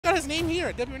got his name here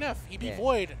at WNF. He beat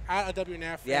Void at a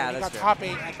WNF. Yeah, and he got top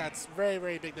 8 at that very,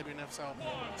 very big WNF. So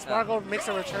Sparg0 makes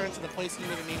a return to the place he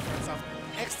made a name for himself.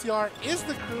 XTR is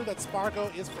the crew that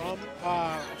Sparg0 is from,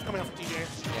 coming out from DJ.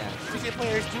 Yeah. DJ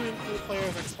players do include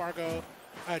players like Sparg0,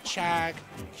 Chag,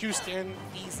 Houston,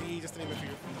 Easy, just to name a few.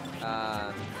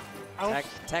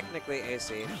 Technically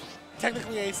AC.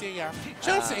 Technically AC, yeah.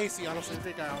 Shout out to AC, honestly.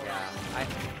 Yeah,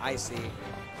 IC.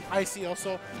 IC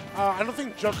also. I don't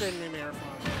think Joker and Meme are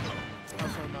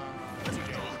from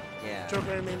TJ. Yeah.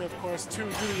 Joker and Meme, of course, two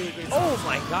really, really great Oh songs.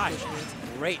 my gosh.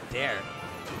 Great dare.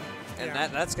 And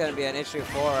that's going to be an issue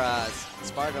for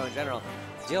Sparg0 in general.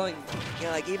 Dealing,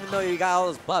 like even though you got all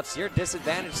those buffs, your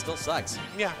disadvantage still sucks.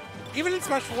 Yeah. Even in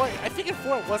Smash 4, I think in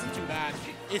 4 it wasn't too bad.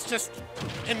 It's just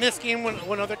in this game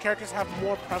when other characters have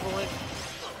more prevalent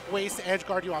ways to edge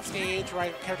guard you off stage,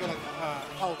 right? A character like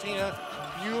Palutena,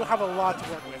 you have a lot to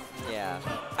work with. Yeah.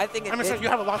 I think you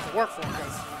have a lot to work for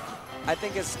because I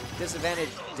think his disadvantage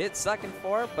did suck in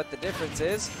 4, but the difference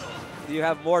is you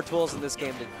have more tools in this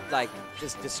game to like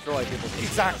just destroy people.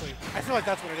 Exactly. I feel like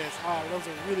that's what it is. Those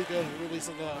are really good release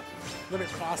of the limit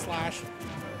cross slash.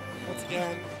 Once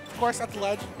again, of course, at the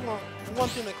ledge, one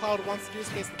thing that Cloud wants to do is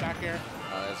case the back air.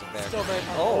 Oh, there's a bear. Still very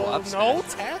powerful. Oh, up no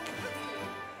tech?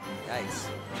 Yikes.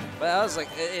 But I was like,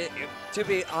 to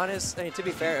be honest, I mean, to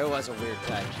be fair, it was a weird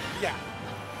tech. Yeah.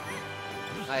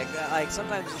 Like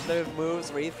sometimes there are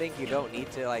moves where you think you don't need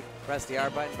to like press the R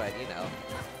button, but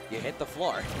you hit the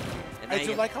floor. And I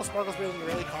do like how Sparg0's being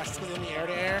really cautious within the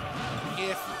air-to-air.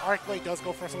 If Arcblade does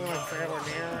go for something like fair or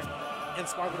nair, and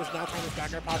Sparg0 does not time his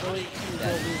back air properly, he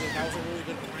will lose it. That was a really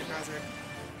good blind hazard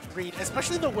read,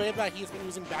 especially the way that he's been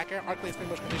using back air. Arcblade's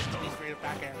pretty much conditioned to be afraid of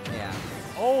back air. Yeah.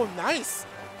 Oh, nice.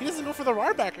 He doesn't go for the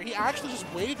RAR back air. He actually just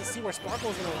waited to see where Sparg0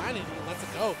 was going to land it and lets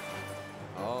it go.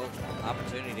 Oh,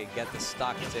 opportunity to get the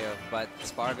stock too. But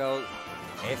Sparg0,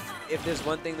 if there's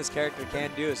one thing this character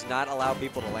can do is not allow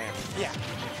people to land. Yeah.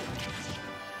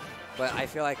 But I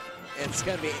feel like it's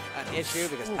going to be an issue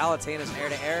because Palutena's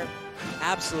air-to-air,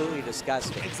 absolutely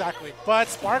disgusting. Exactly. But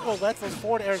Sparg0 lets those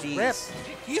forward airs rip.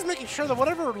 He's making sure that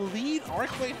whatever lead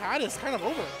Arcblade had is kind of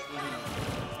over.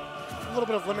 A little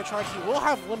bit of limit charge. He will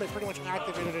have limit pretty much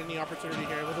activated any opportunity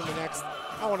here within the next,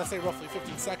 I want to say roughly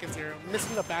 15 seconds here.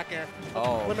 Missing the back air.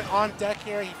 Oh. Limit on deck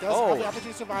here. He does have the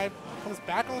opportunity to survive. Comes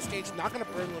back on the stage, not going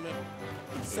to burn limit.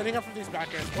 Setting up for these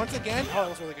back airs. Once again, that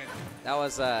was really good. That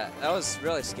was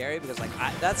really scary because like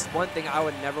that's one thing I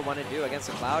would never want to do against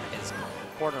a Cloud is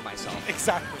corner myself.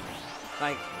 Exactly.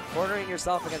 Like cornering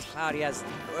yourself against Cloud, he has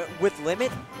with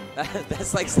limit.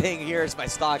 That's like saying here's my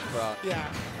stock, bro.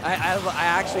 Yeah. I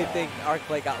actually think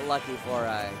Arcblade got lucky for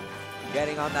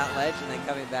getting on that ledge and then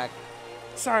coming back.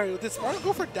 Sorry, did Sparg0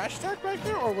 go for dash attack back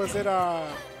there, or was it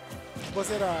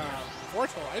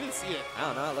Fortail? I didn't see it.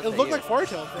 I don't know. It looked like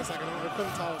Fortail for a second. I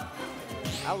couldn't tell.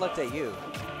 I looked at you.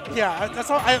 Yeah, that's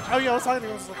all. I was talking to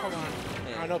you. I was like, hold on.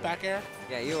 Yeah. No back air.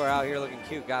 Yeah, you were out here looking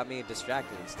cute. Got me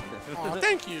distracted. Oh,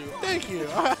 thank you. Thank you.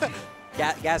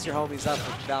 Gas your homies up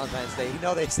for Valentine's Day. You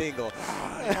know they single.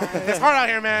 It's hard out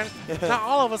here, man. Not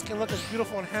all of us can look as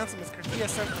beautiful and handsome as Cartia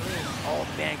sent to me. Oh,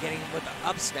 man, getting him with the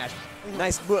up smash.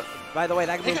 Nice move. By the way,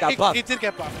 that move got buffed. It did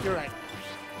get buffed. You're right.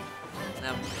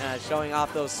 And I'm showing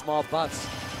off those small buffs.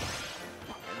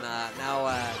 And now,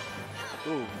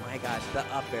 ooh, my gosh, the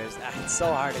up airs. It's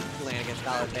so hard to land against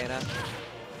Palutena.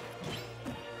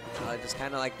 Just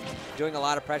kind of like doing a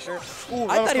lot of pressure. Ooh,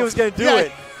 I thought he was going to do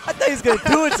it. I thought he was going to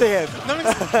do it to him.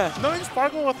 Knowing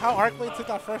Sparg0 with how Arcblade took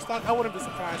that first stock, I wouldn't be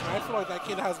surprised, man. I feel like that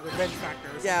kid has revenge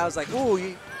factors. Yeah, I was like, ooh,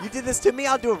 you did this to me,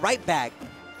 I'll do it right back.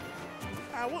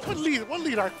 What lead,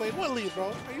 Arcblade? What lead,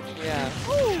 bro? Yeah.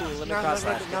 Ooh, Limit cross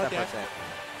slash, get that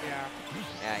Yeah.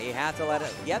 Yeah, you have to let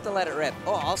it rip.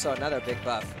 Oh, also another big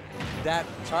buff. That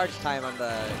charge time on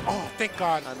the thank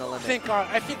God. On the limit. Thank God.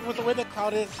 I think with the way that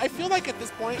Cloud is, I feel like at this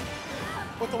point,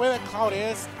 with the way that Cloud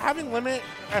is, having limit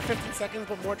at 15 seconds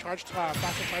but more faster charge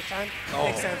time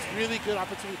makes sense. Really good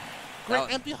opportunity.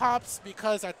 Great empty hops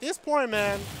because at this point,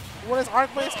 man, what is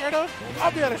Arcblade scared of?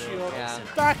 I'll be out of shield. Yeah.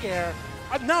 Back air.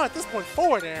 Now at this point,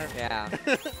 forward air. Yeah.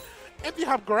 Empty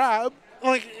hop grab.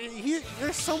 Like,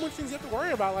 there's so much things you have to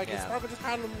worry about. Like, Sparg0 just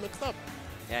had them mixed up.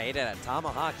 Yeah, he did a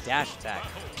tomahawk dash attack.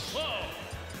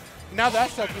 Now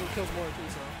dash attack kills more too,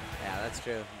 so. Yeah, that's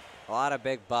true. A lot of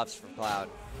big buffs from Cloud.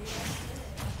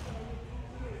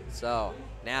 So,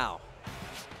 now,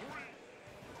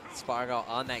 Sparg0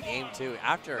 on that game too.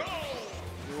 After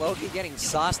Loki getting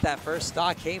sauced that first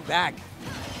stock, came back,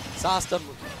 sauced him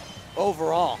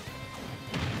overall.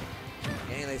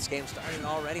 Getting this game started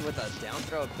already with a down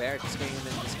throw bear, just getting him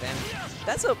into spin.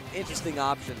 That's an interesting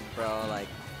option, bro. Like,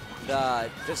 the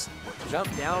just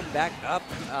jump down, back up,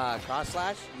 cross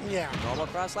slash. Yeah. Normal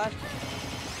cross slash.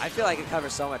 I feel like it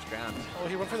covers so much ground. Oh,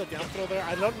 he went for the down throw there.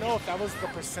 I don't know if that was the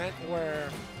percent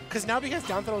where, because now because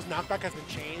down throw's knockback has been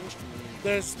changed,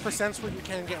 there's percents where you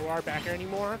can't get raw back air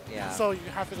anymore. Yeah. So you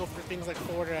have to go for things like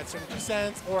forward at certain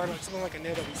percents or like something like a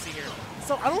nair that we see here.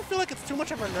 So I don't feel like it's too much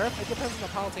of a nerf. It depends on the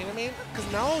Palutena main,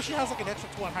 because now she has like an extra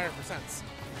 2 at higher percents.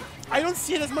 I don't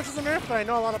see it as much as a nerf, but I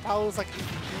know a lot of Palus like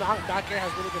back air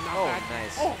has really good knockback.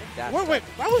 Oh, nice. Oh, wait,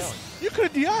 that was, you could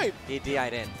have DI'd. He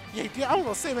DI'd in. Yeah, I was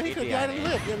gonna say, man, he could have DI'd and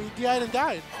lived. Yeah, he DI'd and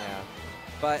died. Yeah.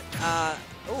 But,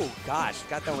 oh gosh,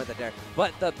 got done with it there.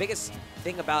 But the biggest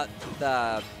thing about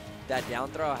that down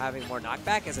throw having more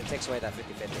knockback is it takes away that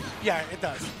 50-50. Yeah, it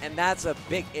does. And that's a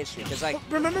big issue, because like...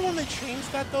 But remember when they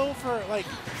changed that, though, for, like,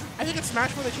 I think it's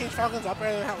Smash where they changed Falcon's up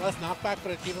air and had less knockback,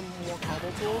 but it gave them more combo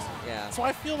tools. Yeah. So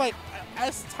I feel like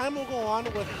as time will go on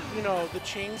with, you know, the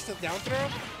change to down throw,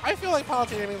 I feel like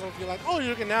Palutena will be like, oh,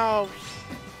 you can now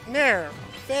nair,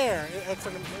 fair.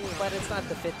 But it's not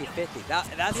the 50-50.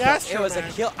 That's yeah, it was a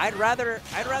kill. I'd rather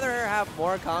her have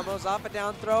more combos off a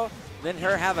down throw than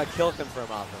her have a kill confirm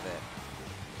off of it.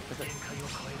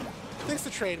 Things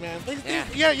to trade, man.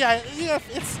 Yeah.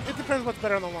 It depends what's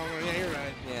better in the long run. Yeah, you're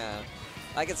right. Yeah.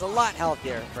 Like, it's a lot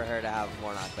healthier for her to have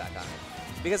more knockback on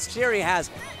it. Because she already has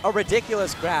a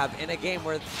ridiculous grab in a game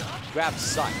where grabs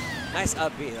suck. Nice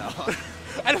up B, though.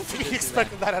 I don't think he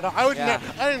expected that at all. I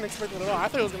didn't expect it at all. I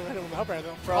thought he was going to hit him with up air,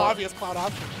 though. Bro. Obvious cloud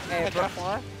off. Hey, bro. That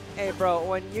far. Hey, bro,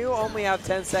 when you only have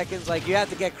 10 seconds, like, you have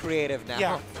to get creative now.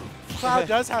 Yeah. Cloud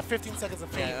does have 15 seconds of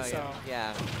fame,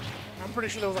 yeah. I'm pretty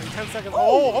sure there was like 10 seconds.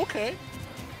 Oh, okay.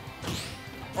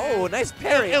 Oh, nice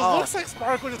parry. It looks like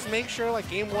Sparg would just make sure like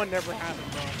game 1 never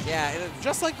happened, bro. Yeah.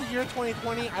 Just like the year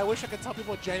 2020, I wish I could tell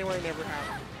people January never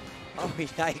happened. Oh,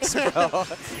 yikes,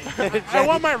 bro. I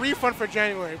want my refund for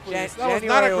January, please. That was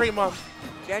not a great month.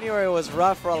 January was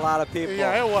rough for a lot of people.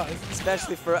 Yeah, it was.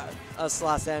 Especially for us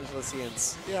Los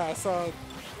Angelesians. Yeah, so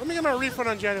let me get my refund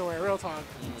on January, real talk.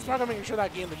 Sparg making sure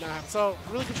that game did not happen. So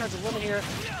really good chance of limit here.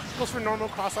 Goes for normal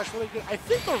cross slash, really good. I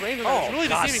think the range is really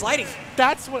deceiving. Sliding.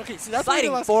 That's what. Okay, see, that's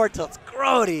sliding forward tilts,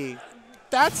 grody.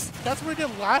 That's what we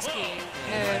did last game,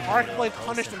 and Arcblade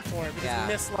punished him for it because he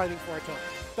missed sliding forward tilt.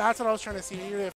 That's what I was trying to see here.